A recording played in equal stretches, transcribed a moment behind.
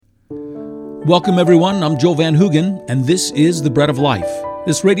Welcome everyone, I'm Joel Van Hoogen, and this is The Bread of Life.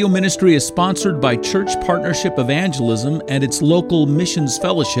 This radio ministry is sponsored by Church Partnership Evangelism and its local missions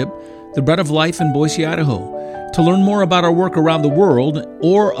fellowship, The Bread of Life in Boise, Idaho. To learn more about our work around the world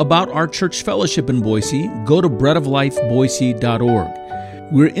or about our church fellowship in Boise, go to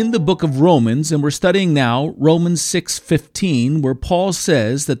breadoflifeboise.org. We're in the book of Romans, and we're studying now Romans 6:15, where Paul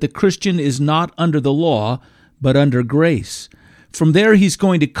says that the Christian is not under the law, but under grace. From there, he's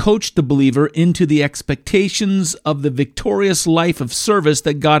going to coach the believer into the expectations of the victorious life of service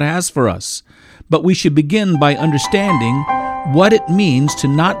that God has for us. But we should begin by understanding what it means to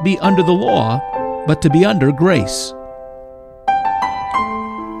not be under the law, but to be under grace.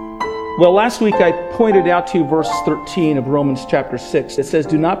 Well, last week I pointed out to you verse 13 of Romans chapter 6. It says,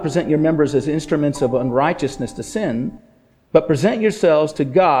 "Do not present your members as instruments of unrighteousness to sin, but present yourselves to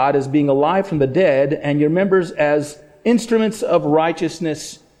God as being alive from the dead, and your members as instruments of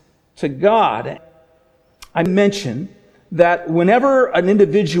righteousness to God." I mentioned that whenever an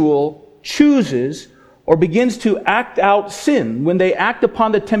individual chooses or begins to act out sin, when they act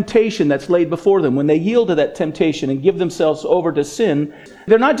upon the temptation that's laid before them, when they yield to that temptation and give themselves over to sin,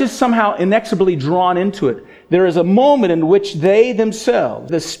 they're not just somehow inexorably drawn into it. There is a moment in which they themselves,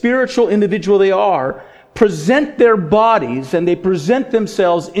 the spiritual individual they are, present their bodies and they present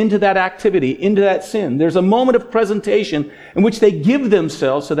themselves into that activity, into that sin. There's a moment of presentation in which they give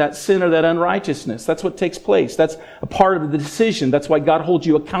themselves to that sin or that unrighteousness. That's what takes place. That's a part of the decision. That's why God holds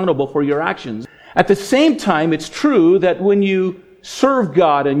you accountable for your actions. At the same time, it's true that when you serve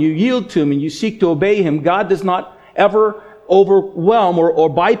God and you yield to Him and you seek to obey Him, God does not ever overwhelm or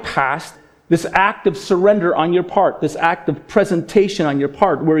bypass this act of surrender on your part, this act of presentation on your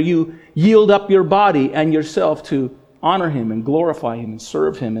part, where you yield up your body and yourself to honor Him and glorify Him and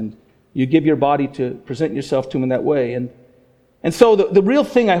serve Him, and you give your body to present yourself to Him in that way. And so the real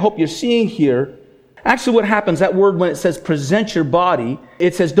thing I hope you're seeing here, actually what happens, that word when it says present your body,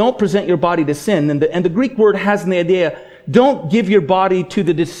 it says don't present your body to sin, and the Greek word has the idea, don't give your body to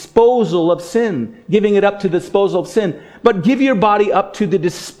the disposal of sin, giving it up to the disposal of sin, but give your body up to the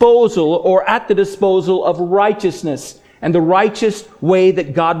disposal or at the disposal of righteousness and the righteous way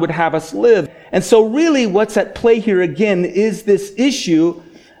that God would have us live. And so really what's at play here again is this issue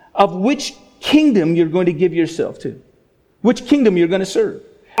of which kingdom you're going to give yourself to, which kingdom you're going to serve.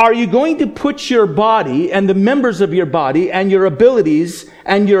 Are you going to put your body and the members of your body and your abilities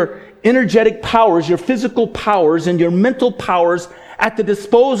and your energetic powers, your physical powers and your mental powers at the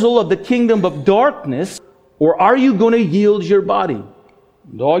disposal of the kingdom of darkness, or are you going to yield your body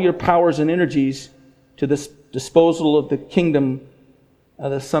and all your powers and energies to the disposal of the kingdom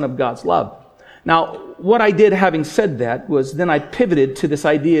of the Son of God's love? Now, what I did having said that was then I pivoted to this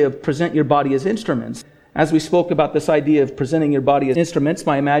idea of present your body as instruments. As we spoke about this idea of presenting your body as instruments,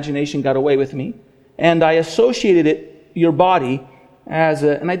 my imagination got away with me, and I associated your body as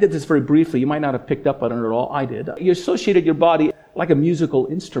and I did this very briefly, you might not have picked up on it at all, I did. You associated your body like a musical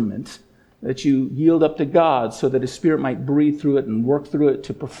instrument that you yield up to God so that His Spirit might breathe through it and work through it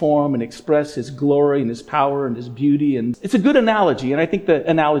to perform and express His glory and His power and His beauty. And it's a good analogy, and I think the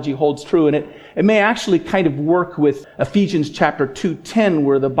analogy holds true, and it may actually kind of work with Ephesians chapter 2:10,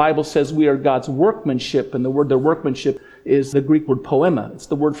 where the Bible says we are God's workmanship, and the word their workmanship is the Greek word poema. It's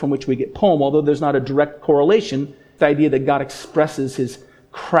the word from which we get poem, although there's not a direct correlation. The idea that God expresses His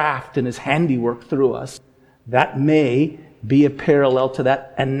craft and His handiwork through us, that may be a parallel to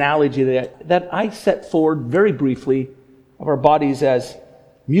that analogy that I set forward very briefly of our bodies as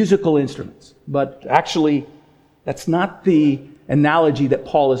musical instruments. But actually, that's not the analogy that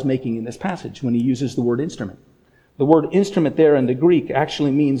Paul is making in this passage when he uses the word instrument. The word instrument there in the Greek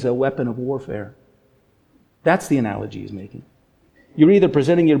actually means a weapon of warfare. That's the analogy he's making. You're either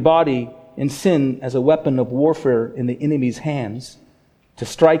presenting your body in sin as a weapon of warfare in the enemy's hands to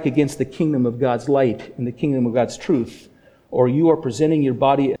strike against the kingdom of God's light and the kingdom of God's truth, or you are presenting your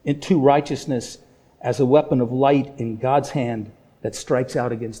body into righteousness as a weapon of light in God's hand that strikes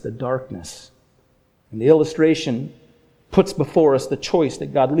out against the darkness. And the illustration puts before us the choice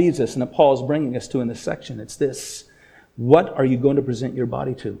that God leaves us and that Paul is bringing us to in this section. It's this: what are you going to present your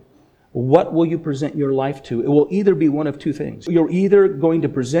body to? What will you present your life to? It will either be one of two things. You're either going to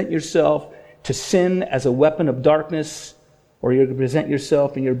present yourself to sin as a weapon of darkness, or you're going to present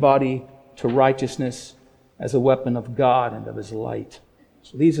yourself and your body to righteousness as a weapon of God and of His light.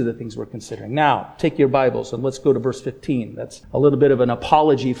 So these are the things we're considering. Now, take your Bibles and let's go to verse 15. That's a little bit of an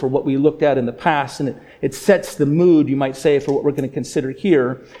apology for what we looked at in the past, and it sets the mood, you might say, for what we're going to consider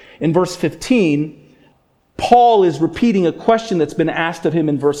here. In verse 15, Paul is repeating a question that's been asked of him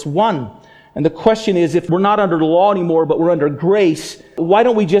in verse 1. And the question is, if we're not under the law anymore, but we're under grace, why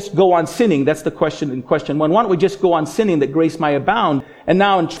don't we just go on sinning? That's the question in question 1. Why don't we just go on sinning that grace might abound? And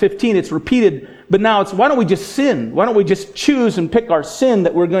now in 15 it's repeated, but now it's, why don't we just sin? Why don't we just choose and pick our sin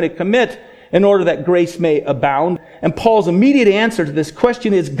that we're going to commit in order that grace may abound? And Paul's immediate answer to this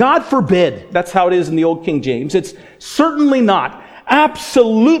question is, God forbid. That's how it is in the Old King James. It's certainly not.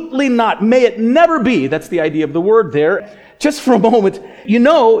 Absolutely not. May it never be. That's the idea of the word there. Just for a moment,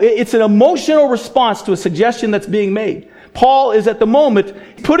 it's an emotional response to a suggestion that's being made. Paul is at the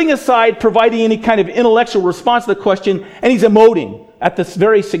moment putting aside providing any kind of intellectual response to the question, and he's emoting at this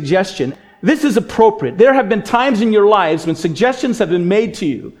very suggestion. This is appropriate. There have been times in your lives when suggestions have been made to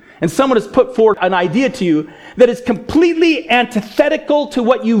you, and someone has put forward an idea to you that is completely antithetical to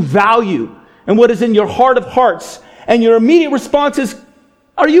what you value and what is in your heart of hearts. And your immediate response is,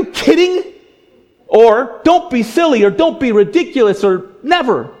 are you kidding? Or, don't be silly, or don't be ridiculous, or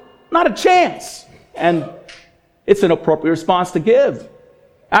never. Not a chance. And it's an appropriate response to give.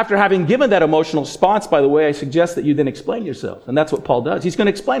 After having given that emotional response, by the way, I suggest that you then explain yourself. And that's what Paul does. He's going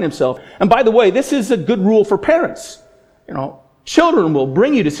to explain himself. And by the way, this is a good rule for parents. Children will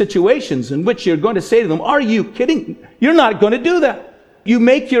bring you to situations in which you're going to say to them, are you kidding? You're not going to do that. You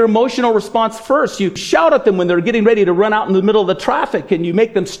make your emotional response first. You shout at them when they're getting ready to run out in the middle of the traffic, and you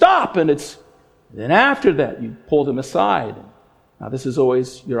make them stop, and then after that, you pull them aside. Now, this is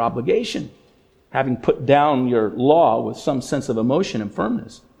always your obligation. Having put down your law with some sense of emotion and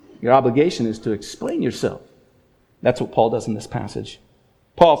firmness, your obligation is to explain yourself. That's what Paul does in this passage.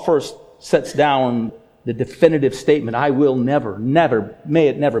 Paul first sets down the definitive statement, I will never, may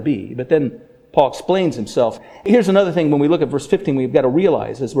it never be. But then Paul explains himself. Here's another thing when we look at verse 15, we've got to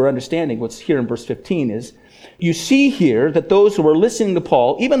realize as we're understanding what's here in verse 15 is, you see here that those who are listening to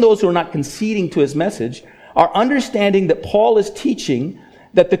Paul, even those who are not conceding to his message, are understanding that Paul is teaching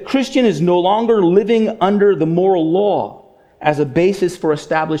that the Christian is no longer living under the moral law as a basis for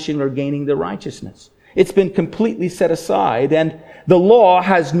establishing or gaining their righteousness. It's been completely set aside, and the law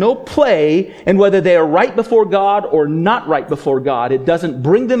has no play in whether they are right before God or not right before God. It doesn't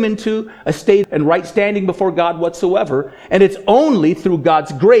bring them into a state and right standing before God whatsoever. And it's only through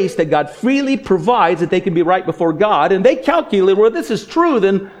God's grace that God freely provides that they can be right before God. And they calculate, well, this is true,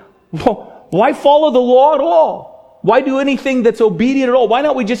 then why follow the law at all? Why do anything that's obedient at all? Why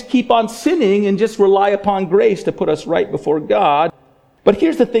don't we just keep on sinning and just rely upon grace to put us right before God? But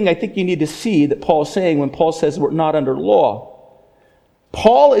here's the thing I think you need to see that Paul's saying when Paul says we're not under law.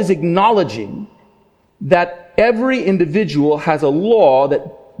 Paul is acknowledging that every individual has a law that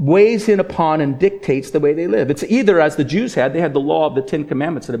weighs in upon and dictates the way they live. It's either, as the Jews had, they had the law of the 10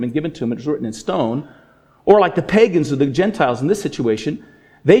 Commandments that have been given to them, it was written in stone, or like the pagans or the Gentiles in this situation,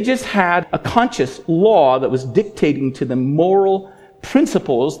 they just had a conscious law that was dictating to them moral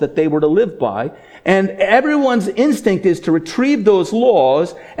principles that they were to live by. And everyone's instinct is to retrieve those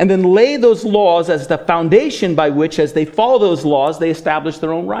laws and then lay those laws as the foundation by which, as they follow those laws, they establish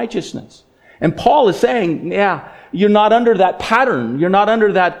their own righteousness. And Paul is saying, you're not under that pattern. You're not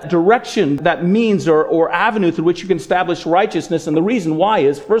under that direction, that means or avenue through which you can establish righteousness. And the reason why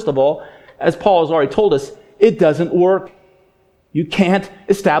is, first of all, as Paul has already told us, it doesn't work. You can't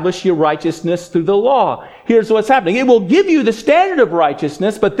establish your righteousness through the law. Here's what's happening. It will give you the standard of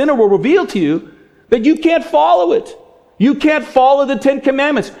righteousness, but then it will reveal to you that you can't follow it. You can't follow the 10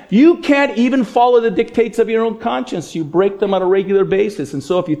 Commandments. You can't even follow the dictates of your own conscience. You break them on a regular basis. And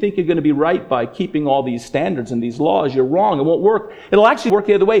so if you think you're going to be right by keeping all these standards and these laws, you're wrong. It won't work. It'll actually work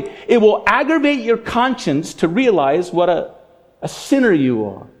the other way. It will aggravate your conscience to realize what a sinner you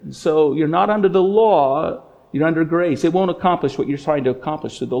are. And so you're not under the law. You're under grace. It won't accomplish what you're trying to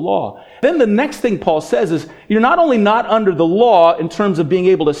accomplish through the law. Then the next thing Paul says is, you're not only not under the law in terms of being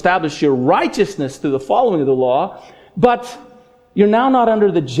able to establish your righteousness through the following of the law, but you're now not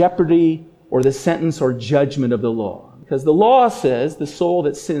under the jeopardy or the sentence or judgment of the law. Because the law says the soul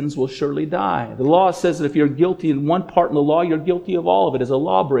that sins will surely die. The law says that if you're guilty in one part in the law, you're guilty of all of it as a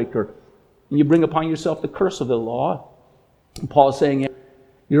lawbreaker. And you bring upon yourself the curse of the law. And Paul is saying,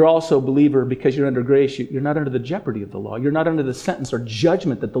 you're also a believer because you're under grace. You're not under the jeopardy of the law. You're not under the sentence or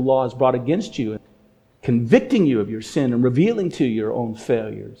judgment that the law has brought against you, convicting you of your sin and revealing to you your own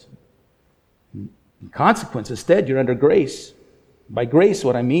failures. In consequence, instead, you're under grace. By grace,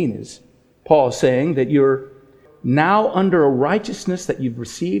 what I mean is, Paul is saying that you're now under a righteousness that you've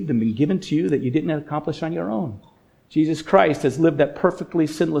received and been given to you that you didn't accomplish on your own. Jesus Christ has lived that perfectly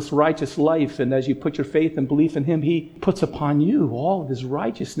sinless, righteous life, and as you put your faith and belief in Him, He puts upon you all of His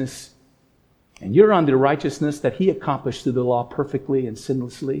righteousness. And you're under righteousness that He accomplished through the law perfectly and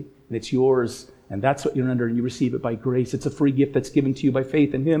sinlessly, and it's yours, and that's what you're under, and you receive it by grace. It's a free gift that's given to you by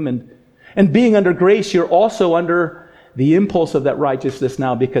faith in Him, and And being under grace, you're also under the impulse of that righteousness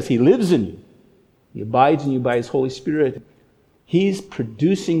now because He lives in you. He abides in you by His Holy Spirit. He's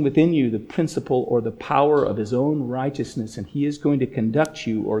producing within you the principle or the power of His own righteousness, and He is going to conduct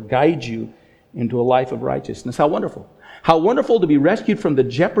you or guide you into a life of righteousness. How wonderful. How wonderful to be rescued from the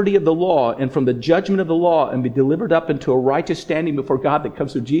jeopardy of the law and from the judgment of the law and be delivered up into a righteous standing before God that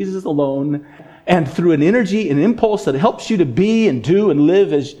comes through Jesus alone and through an energy, an impulse that helps you to be and do and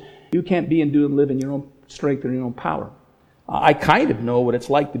live as you can't be and do and live in your own strength and your own power. I kind of know what it's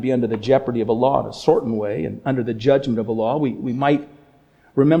like to be under the jeopardy of a law in a certain way and under the judgment of a law. We might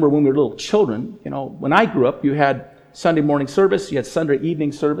remember when we were little children, when I grew up, you had Sunday morning service, you had Sunday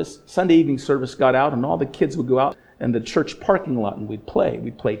evening service. Sunday evening service got out and all the kids would go out in the church parking lot and we'd play.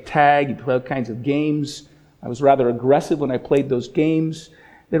 We'd play tag, you'd play all kinds of games. I was rather aggressive when I played those games.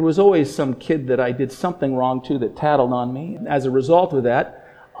 There was always some kid that I did something wrong to that tattled on me. As a result of that,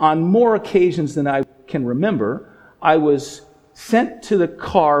 on more occasions than I can remember, I was sent to the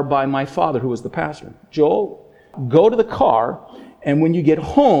car by my father, who was the pastor. Joel, go to the car, and when you get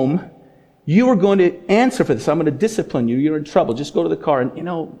home, you are going to answer for this. I'm going to discipline you. You're in trouble. Just go to the car.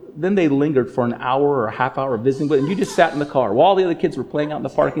 And, then they lingered for an hour or a half hour visiting, and you just sat in the car while all the other kids were playing out in the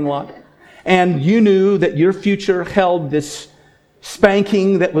parking lot. And you knew that your future held this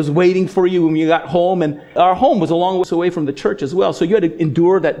spanking that was waiting for you when you got home. And our home was a long ways away from the church as well. So you had to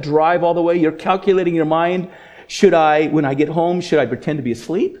endure that drive all the way. You're calculating in your mind, when I get home, should I pretend to be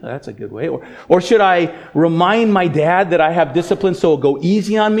asleep? That's a good way. Or should I remind my dad that I have discipline so it'll go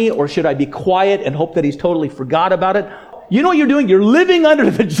easy on me? Or should I be quiet and hope that he's totally forgot about it? You know what you're doing? You're living under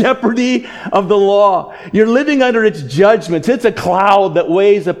the jeopardy of the law. You're living under its judgments. It's a cloud that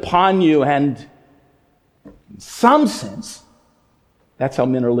weighs upon you. And in some sense, that's how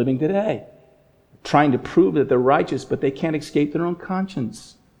men are living today. Trying to prove that they're righteous, but they can't escape their own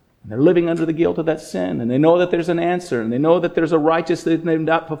conscience. And they're living under the guilt of that sin. And they know that there's an answer. And they know that there's a righteousness that they've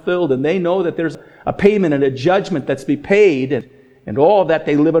not fulfilled. And they know that there's a payment and a judgment that's to be paid. And all of that,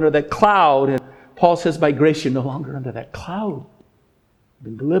 they live under that cloud. And Paul says, by grace, you're no longer under that cloud. You've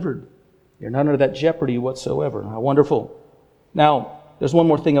been delivered. You're not under that jeopardy whatsoever. How wonderful. Now, there's one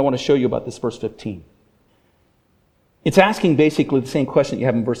more thing I want to show you about this verse 15. It's asking basically the same question that you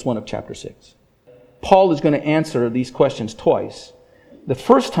have in verse 1 of chapter 6. Paul is going to answer these questions twice. The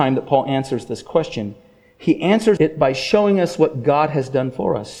first time that Paul answers this question, he answers it by showing us what God has done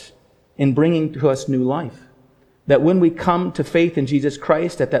for us in bringing to us new life. That when we come to faith in Jesus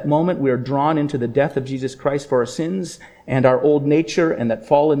Christ, at that moment we are drawn into the death of Jesus Christ for our sins, and our old nature and that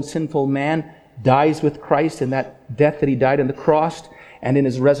fallen sinful man dies with Christ in that death that He died on the cross. And in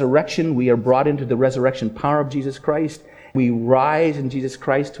His resurrection, we are brought into the resurrection power of Jesus Christ. We rise in Jesus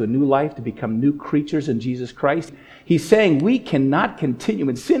Christ to a new life, to become new creatures in Jesus Christ. He's saying we cannot continue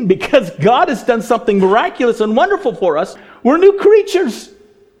in sin because God has done something miraculous and wonderful for us. We're new creatures.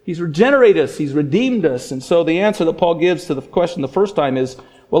 He's regenerated us. He's redeemed us. And so the answer that Paul gives to the question the first time is,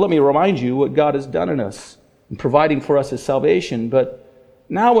 well, let me remind you what God has done in us in providing for us His salvation. But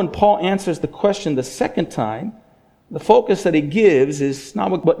now when Paul answers the question the second time, the focus that he gives is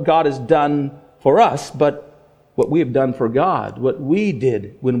not what God has done for us, but what we have done for God, what we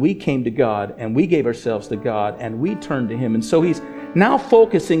did when we came to God and we gave ourselves to God and we turned to Him. And so he's now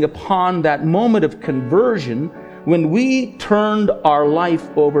focusing upon that moment of conversion when we turned our life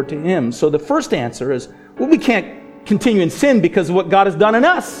over to Him. So the first answer is, well, we can't continue in sin because of what God has done in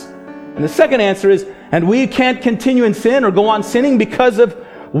us. And the second answer is, and we can't continue in sin or go on sinning because of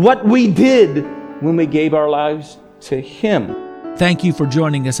what we did when we gave our lives to Him. Thank you for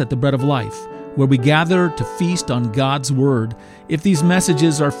joining us at the Bread of Life, where we gather to feast on God's Word. If these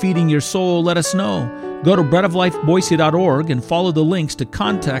messages are feeding your soul, let us know. Go to breadoflifeboise.org and follow the links to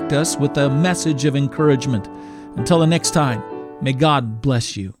contact us with a message of encouragement. Until the next time, may God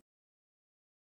bless you.